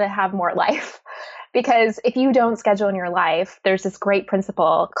about how to have more life. Because if you don't schedule in your life, there's this great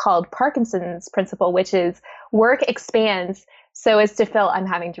principle called Parkinson's principle, which is work expands so as to fill, I'm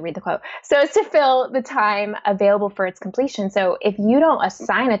having to read the quote, so as to fill the time available for its completion. So if you don't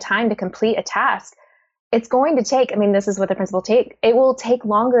assign a time to complete a task, it's going to take, this is what the principle it will take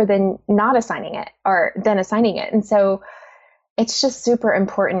longer than not assigning it or than assigning it. And so it's just super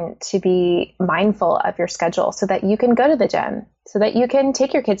important to be mindful of your schedule so that you can go to the gym, so that you can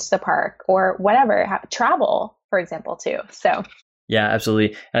take your kids to the park or whatever, travel, for example, too. So. Yeah,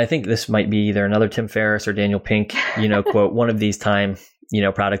 absolutely. And I think this might be either another Tim Ferriss or Daniel Pink, quote, one of these time,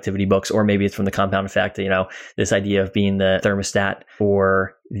 productivity books, or maybe it's from the Compound Effect, this idea of being the thermostat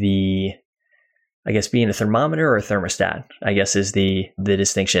or being a thermometer or a thermostat, I guess is the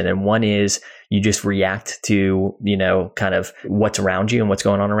distinction. And one is you just react to, kind of what's around you and what's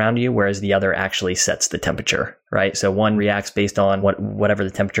going on around you, whereas the other actually sets the temperature, right? So one reacts based on whatever the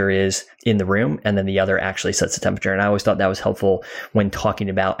temperature is in the room, and then the other actually sets the temperature. And I always thought that was helpful when talking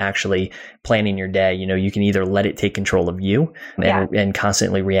about actually planning your day. You can either let it take control of you and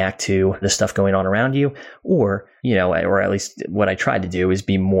constantly react to the stuff going on around you, or at least what I tried to do is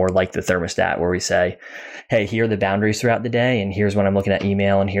be more like the thermostat, where we say, hey, here are the boundaries throughout the day, and here's when I'm looking at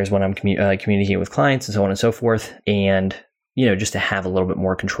email, and here's when I'm communicating with clients, and so on and so forth. And, just to have a little bit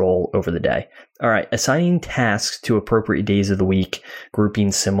more control over the day. All right. Assigning tasks to appropriate days of the week,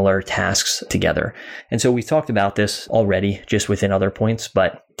 grouping similar tasks together. And so we talked about this already just within other points,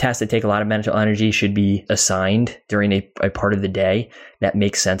 but tasks that take a lot of mental energy should be assigned during a part of the day that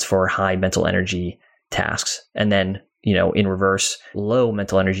makes sense for high mental energy tasks. And then, in reverse, low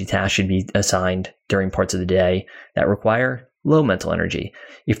mental energy tasks should be assigned during parts of the day that require low mental energy.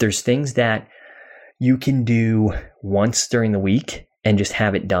 If there's things that you can do once during the week and just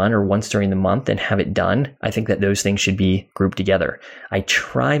have it done, or once during the month and have it done, I think that those things should be grouped together. I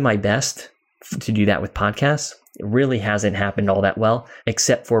try my best to do that with podcasts. It really hasn't happened all that well,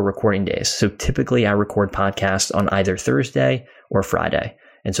 except for recording days. So typically I record podcasts on either Thursday or Friday.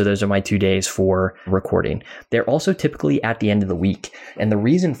 And so those are my 2 days for recording. They're also typically at the end of the week. And the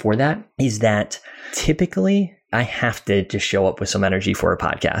reason for that is that typically I have to just show up with some energy for a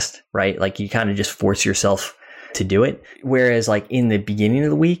podcast, right? Like you kind of just force yourself to do it. Whereas like in the beginning of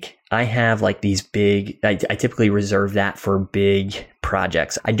the week, I have like these big, I typically reserve that for big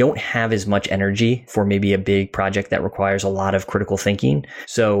projects. I don't have as much energy for maybe a big project that requires a lot of critical thinking.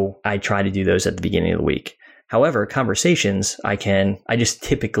 So I try to do those at the beginning of the week. However, conversations, I just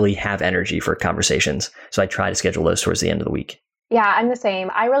typically have energy for conversations. So I try to schedule those towards the end of the week. Yeah, I'm the same.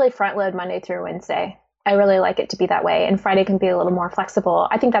 I really front load Monday through Wednesday. I really like it to be that way. And Friday can be a little more flexible.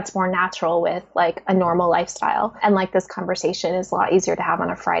 I think that's more natural with like a normal lifestyle. And like this conversation is a lot easier to have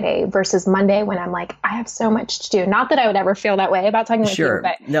on a Friday versus Monday when I'm like, I have so much to do. Not that I would ever feel that way about talking with you.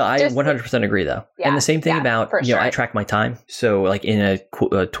 But no, I 100% agree though. Yeah, and the same thing about, I track my time. So like in a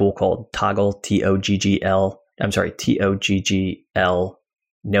tool called Toggl, Toggl,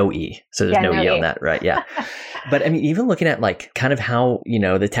 no E. So there's no E on that, right? Yeah. But I mean, even looking at like kind of how,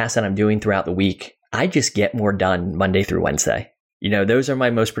 the tasks that I'm doing throughout the week, I just get more done Monday through Wednesday. Those are my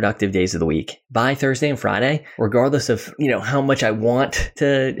most productive days of the week. By Thursday and Friday, regardless of, how much I want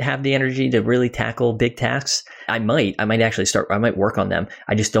to have the energy to really tackle big tasks, I might work on them.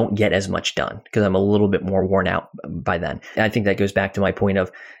 I just don't get as much done because I'm a little bit more worn out by then. And I think that goes back to my point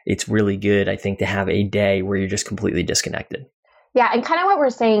of it's really good, I think, to have a day where you're just completely disconnected. Yeah. And kind of what we're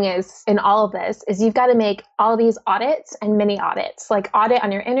saying is in all of this is you've got to make all these audits and mini audits, like audit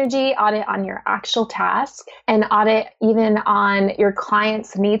on your energy, audit on your actual task, and audit even on your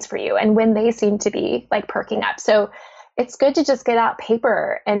clients' needs for you and when they seem to be like perking up. So it's good to just get out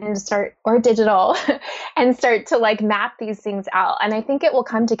paper and start, or digital, and start to like map these things out. And I think it will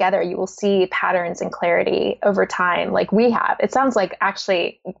come together. You will see patterns and clarity over time like we have. It sounds like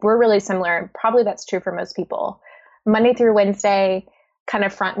actually we're really similar, and probably that's true for most people. Monday through Wednesday, kind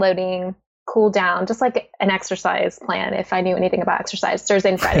of front loading, cool down, just like an exercise plan. If I knew anything about exercise, Thursday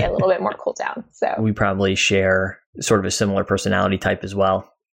and Friday, a little bit more cool down. So we probably share sort of a similar personality type as well.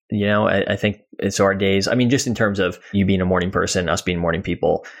 I think it's our days. I mean, just in terms of you being a morning person, us being morning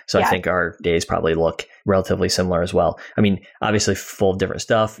people. So yeah. I think our days probably look relatively similar as well. I mean, obviously full of different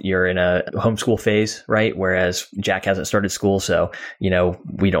stuff. You're in a homeschool phase, right? Whereas Jack hasn't started school. So,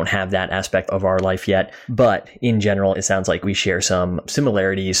 we don't have that aspect of our life yet. But in general, it sounds like we share some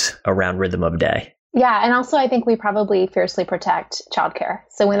similarities around rhythm of day. Yeah. And also I think we probably fiercely protect childcare.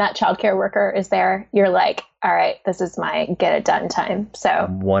 So when that childcare worker is there, you're like, all right, this is my get it done time. So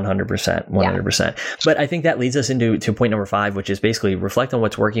 100%. Yeah. But I think that leads us into point number 5, which is basically reflect on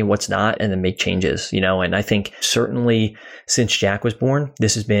what's working, what's not, and then make changes, and I think certainly since Jack was born,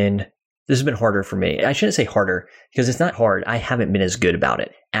 this has been harder for me. I shouldn't say harder because it's not hard. I haven't been as good about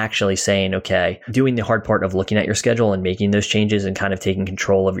it. Actually saying, okay, doing the hard part of looking at your schedule and making those changes and kind of taking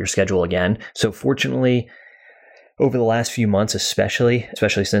control of your schedule again. So fortunately, over the last few months, especially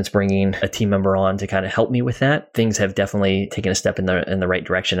since bringing a team member on to kind of help me with that, things have definitely taken a step in the right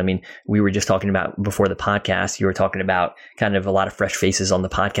direction. I mean, we were just talking about before the podcast, you were talking about kind of a lot of fresh faces on the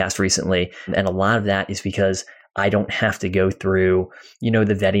podcast recently. And a lot of that is because I don't have to go through, the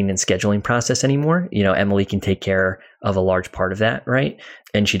vetting and scheduling process anymore. Emily can take care of a large part of that, right?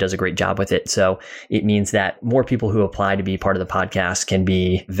 And she does a great job with it. So it means that more people who apply to be part of the podcast can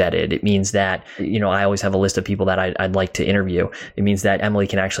be vetted. It means that, I always have a list of people that I'd like to interview. It means that Emily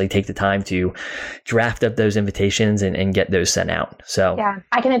can actually take the time to draft up those invitations and get those sent out. So yeah,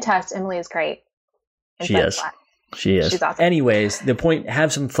 I can attest. Emily is great. She is. She's awesome. Anyways, the point,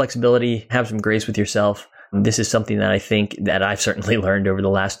 have some flexibility, have some grace with yourself. This is something that I think that I've certainly learned over the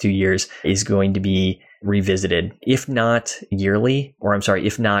last 2 years is going to be revisited, if not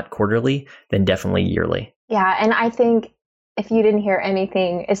quarterly, then definitely yearly. Yeah. And I think if you didn't hear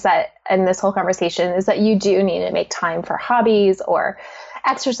anything is that in this whole conversation is that you do need to make time for hobbies or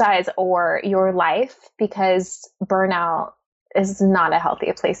exercise or your life, because burnout is not a healthy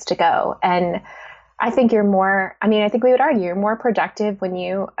place to go. And I think we would argue you're more productive when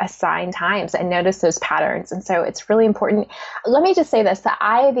you assign times and notice those patterns. And so it's really important. Let me just say this, that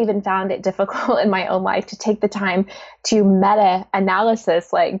I have even found it difficult in my own life to take the time to do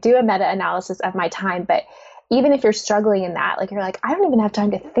a meta-analysis of my time. But even if you're struggling in that, you're like, I don't even have time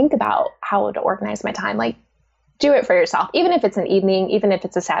to think about how to organize my time. Do it for yourself. Even if it's an evening, even if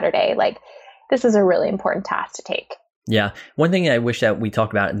it's a Saturday, this is a really important task to take. Yeah. One thing I wish that we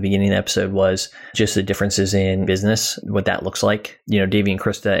talked about at the beginning of the episode was just the differences in business, what that looks like. Davey and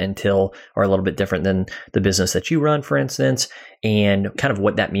Krista and Till are a little bit different than the business that you run, for instance, and kind of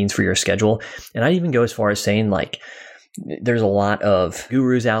what that means for your schedule. And I'd even go as far as saying there's a lot of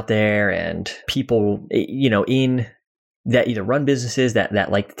gurus out there and people, in that either run businesses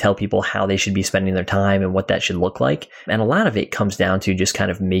that like to tell people how they should be spending their time and what that should look like. And a lot of it comes down to just kind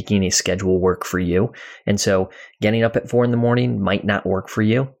of making a schedule work for you. And so getting up at 4 a.m. might not work for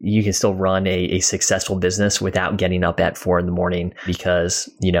you. You can still run a successful business without getting up at 4 a.m. because,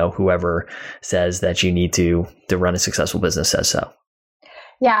 whoever says that you need to run a successful business says so.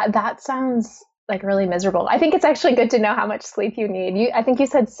 Yeah, that sounds really miserable. I think it's actually good to know how much sleep you need. I think you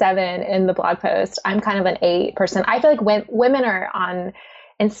said 7 in the blog post. I'm kind of an 8 person. I feel like when women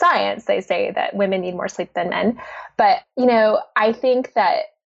in science, they say that women need more sleep than men. But, I think that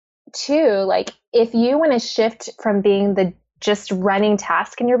too, if you want to shift from being the just running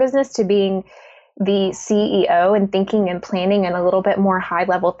task in your business to being the CEO and thinking and planning and a little bit more high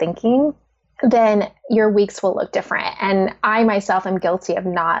level thinking, then your weeks will look different. And I myself am guilty of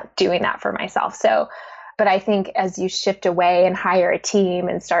not doing that for myself. But I think as you shift away and hire a team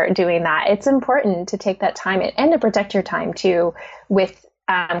and start doing that, it's important to take that time and to protect your time too with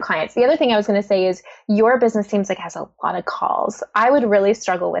clients. The other thing I was going to say is your business seems like it has a lot of calls. I would really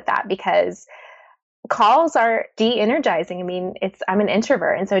struggle with that because calls are de-energizing. I'm an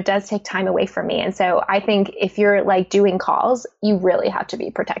introvert, and so it does take time away from me. And so I think if you're doing calls, you really have to be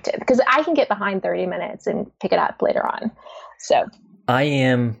protective, because I can get behind 30 minutes and pick it up later on. So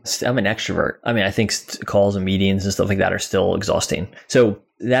I'm an extrovert. I think calls and meetings and stuff like that are still exhausting. So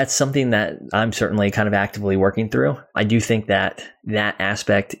that's something that I'm certainly kind of actively working through. I do think that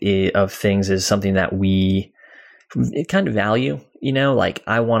aspect of things is something that we kind of value,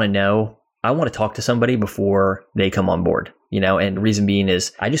 I want to talk to somebody before they come on board, and the reason being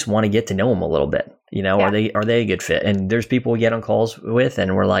is I just want to get to know them a little bit, yeah. Are they a good fit? And there's people we get on calls with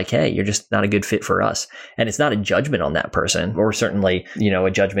and we're like, hey, you're just not a good fit for us. And it's not a judgment on that person, or certainly,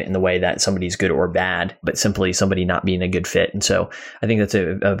 a judgment in the way that somebody's good or bad, but simply somebody not being a good fit. And so I think that's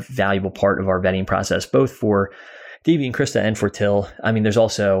a valuable part of our vetting process, both for Davey and Krista and for Till. There's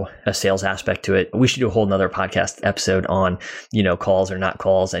also a sales aspect to it. We should do a whole nother podcast episode on, calls or not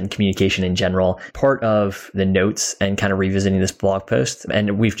calls and communication in general. Part of the notes and kind of revisiting this blog post,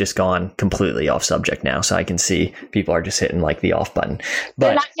 and we've just gone completely off subject now. So I can see people are just hitting the off button. But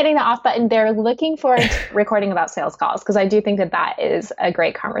they're not hitting the off button. They're looking for recording about sales calls, because I do think that is a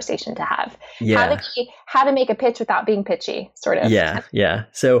great conversation to have. Yeah. How to make a pitch without being pitchy, sort of. Yeah.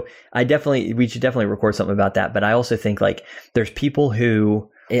 So we should definitely record something about that. But I also think there's people who,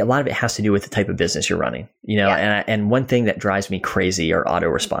 a lot of it has to do with the type of business you're running, and one thing that drives me crazy are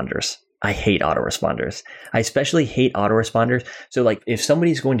autoresponders. I hate autoresponders. I especially hate autoresponders. So if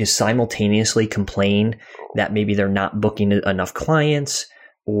somebody's going to simultaneously complain that maybe they're not booking enough clients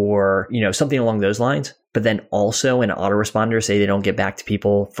or, something along those lines, but then also in an autoresponder say they don't get back to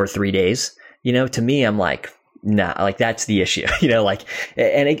people for 3 days, to me, I'm like, nah, like that's the issue,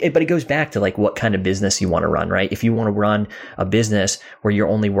 but it goes back to like what kind of business you want to run, right? If you want to run a business where you're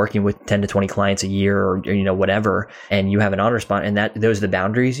only working with 10 to 20 clients a year or whatever, and you have an autoresponder and those are the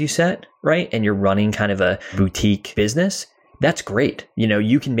boundaries you set, right? And you're running kind of a boutique business, that's great.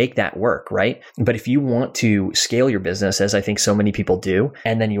 You can make that work, right? But if you want to scale your business, as I think so many people do,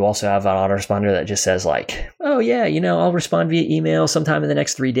 and then you also have an autoresponder that just says like, oh yeah, I'll respond via email sometime in the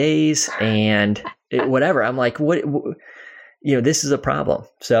next 3 days and whatever. I'm like, what, this is a problem.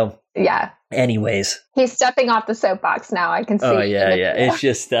 So yeah. Anyways. He's stepping off the soapbox now. I can see. Oh yeah. Yeah. It's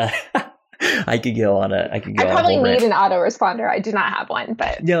just, I probably need an autoresponder. I do not have one,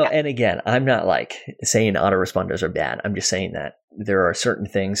 but And again, I'm not like saying autoresponders are bad. I'm just saying that there are certain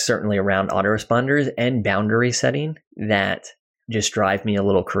things, certainly around autoresponders and boundary setting, that just drive me a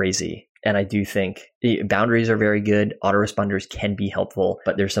little crazy. And I do think boundaries are very good. Autoresponders can be helpful,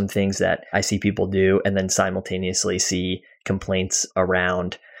 but there's some things that I see people do and then simultaneously see complaints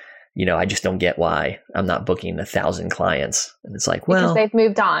around, I just don't get why I'm not booking 1,000 clients. And it's like, well, because they've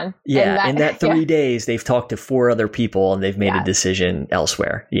moved on. Yeah. In that 3 days, they've talked to 4 other people and they've made a decision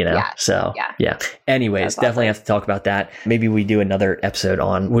elsewhere, Yeah. So yeah. Anyways, definitely have to talk about that. Maybe we do another episode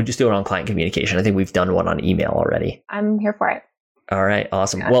we'll just do it on client communication. I think we've done one on email already. I'm here for it. All right.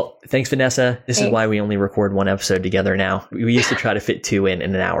 Awesome. Yeah. Well, thanks, Vanessa. This is why we only record one episode together now. We used to try to fit 2 in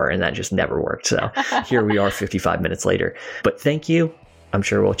an hour and that just never worked. So here we are 55 minutes later, but thank you. I'm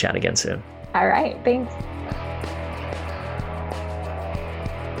sure we'll chat again soon. All right. Thanks.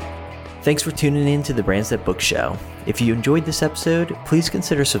 Thanks for tuning in to the Brands That Book Show. If you enjoyed this episode, please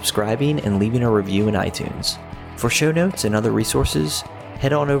consider subscribing and leaving a review in iTunes. For show notes and other resources,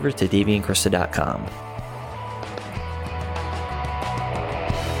 head on over to daveyandkrista.com.